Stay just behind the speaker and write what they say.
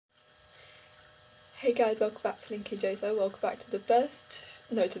Hey guys, welcome back to Linky Joso. Welcome back to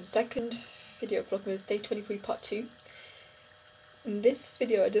the second video of Vlogmas Day 23 Part 2. In this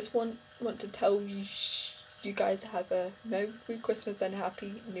video I just want to tell you guys to have a Merry Christmas and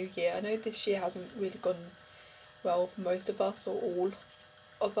Happy New Year. I know this year hasn't really gone well for most of us or all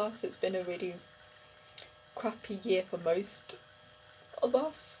of us. It's been a really crappy year for most of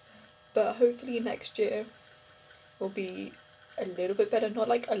us, but hopefully next year will be a little bit better, not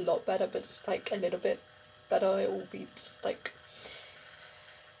like a lot better, but just like a little bit better. It will be just like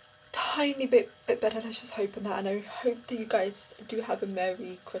tiny bit better. Let's just hope on that, and I hope that you guys do have a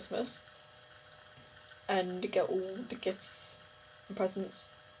Merry Christmas and get all the gifts and presents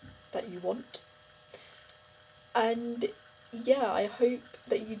that you want. And yeah, I hope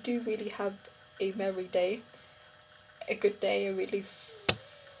that you do really have a merry day, a good day, a really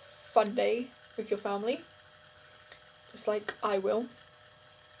fun day with your family, just like I will.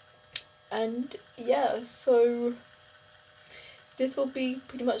 And yeah, so this will be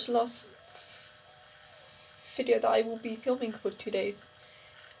pretty much the last video that I will be filming for 2 days.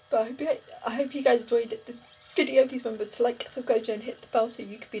 But I hope you guys enjoyed this video. Please remember to like, subscribe, and hit the bell so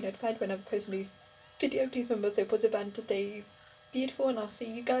you can be notified whenever I post a new video. Please remember to stay positive and to stay beautiful, and I'll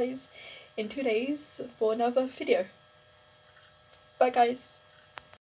see you guys in 2 days for another video. Bye guys.